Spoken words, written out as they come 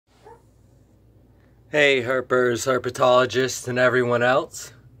Hey herpers, herpetologists, and everyone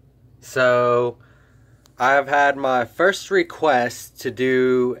else. So, I've had my first request to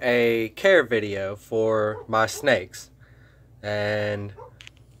do a care video for my snakes. And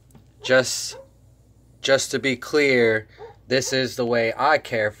just to be clear, this is the way I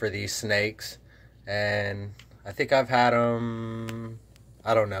care for these snakes. And I think I've had them,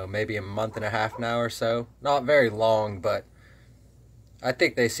 I don't know, maybe a month and a half now or so. Not very long, but I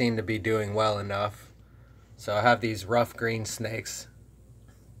think they seem to be doing well enough. So I have these rough green snakes.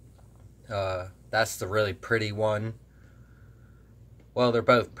 That's the really pretty one. Well, they're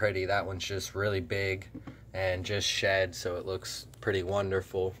both pretty. That one's just really big and just shed, so it looks pretty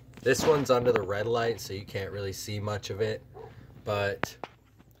wonderful. This one's under the red light, so you can't really see much of it. But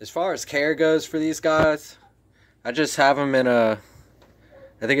as far as care goes for these guys, I just have them in I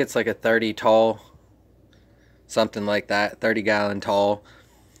think it's like a 30 tall, something like that, 30-gallon tall.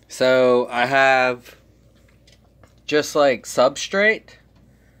 So I have just like substrate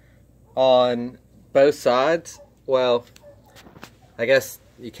on both sides. Well, I guess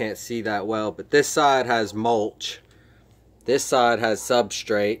you can't see that well, but this side has mulch, this side has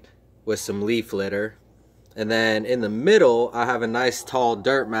substrate with some leaf litter, and then in the middle I have a nice tall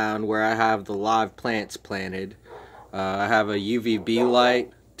dirt mound where I have the live plants planted. I have a UVB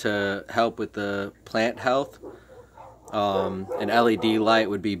light to help with the plant health. An LED light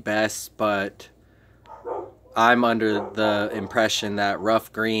would be best, but I'm under the impression that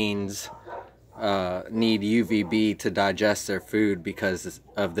rough greens need UVB to digest their food because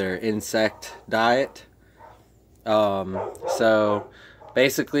of their insect diet. So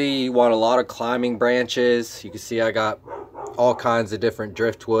basically you want a lot of climbing branches. You can see I got all kinds of different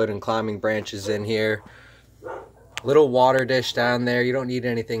driftwood and climbing branches in here. Little water dish down there. You don't need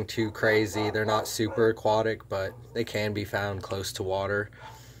anything too crazy. They're not super aquatic, but they can be found close to water.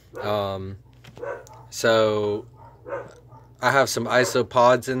 So I have some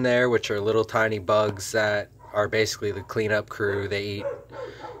isopods in there, which are little tiny bugs that are basically the cleanup crew. They eat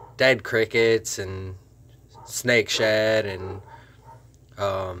dead crickets and snake shed and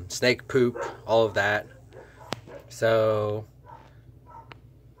snake poop, all of that. So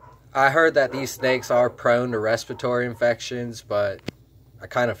I heard that these snakes are prone to respiratory infections, but I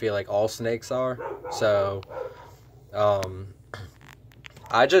kind of feel like all snakes are. So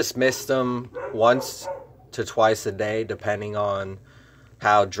I just mist them once to twice a day, depending on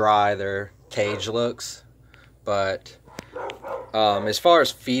how dry their cage looks. But as far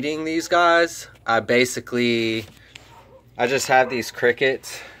as feeding these guys, I just have these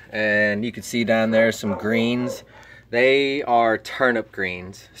crickets, and you can see down there some greens. They are turnip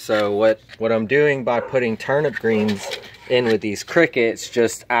greens. So what I'm doing by putting turnip greens in with these crickets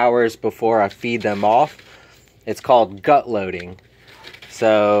just hours before I feed them off, it's called gut loading.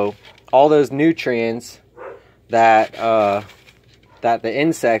 So all those nutrients that the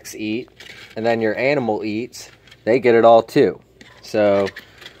insects eat and then your animal eats, they get it all too. So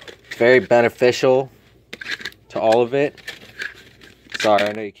it's very beneficial to all of it. Sorry,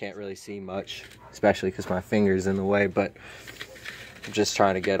 I know you can't really see much, especially because my finger's in the way, but I'm just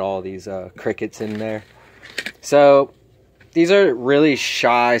trying to get all these crickets in there. So these are really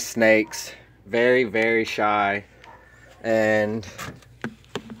shy snakes, very, very shy. And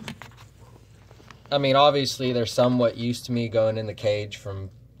I mean, obviously they're somewhat used to me going in the cage from,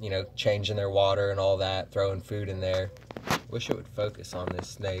 you know, changing their water and all that, throwing food in there. Wish it would focus on this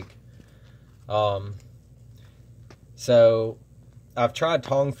snake. So I've tried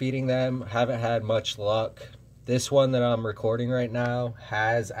tongue feeding them, haven't had much luck. This one that I'm recording right now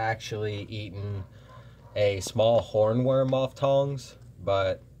has actually eaten a small hornworm off tongs,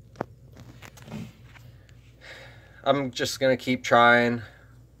 but I'm just gonna keep trying.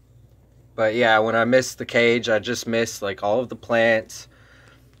 But yeah, when I miss the cage, I just miss like all of the plants.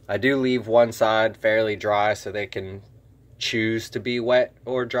 I do leave one side fairly dry so they can choose to be wet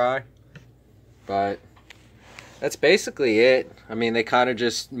or dry. But that's basically it. I mean, they kind of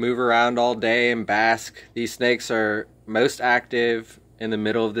just move around all day and bask. These snakes are most active in the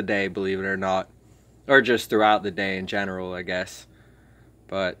middle of the day, believe it or not. Or just throughout the day in general, I guess.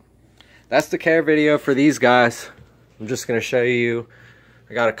 But that's the care video for these guys. I'm just going to show you.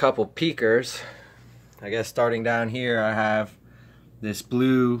 I got a couple peekers. I guess starting down here I have this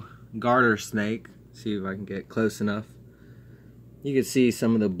blue garter snake. See if I can get close enough. You can see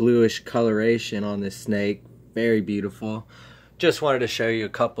some of the bluish coloration on this snake. Very beautiful. Just wanted to show you a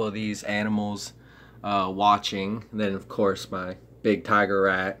couple of these animals watching. And then of course my big tiger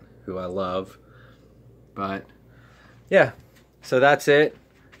rat, who I love. But yeah, so that's it.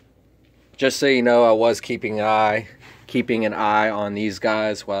 Just so you know, I was keeping an eye keeping an eye on these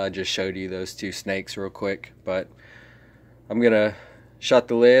guys while I just showed you those two snakes real quick. But I'm gonna shut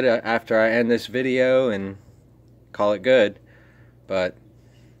the lid after I end this video and call it good. But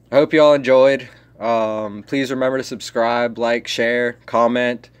I hope you all enjoyed. Please remember to subscribe, like, share,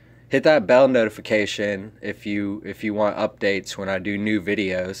 comment, hit that bell notification if you want updates when I do new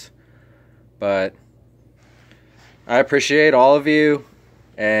videos. But I appreciate all of you,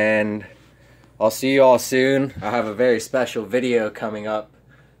 and I'll see you all soon. I have a very special video coming up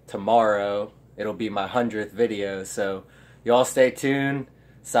tomorrow. It'll be my 100th video, so you all stay tuned.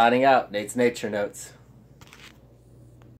 Signing out, Nate's Nature Notes.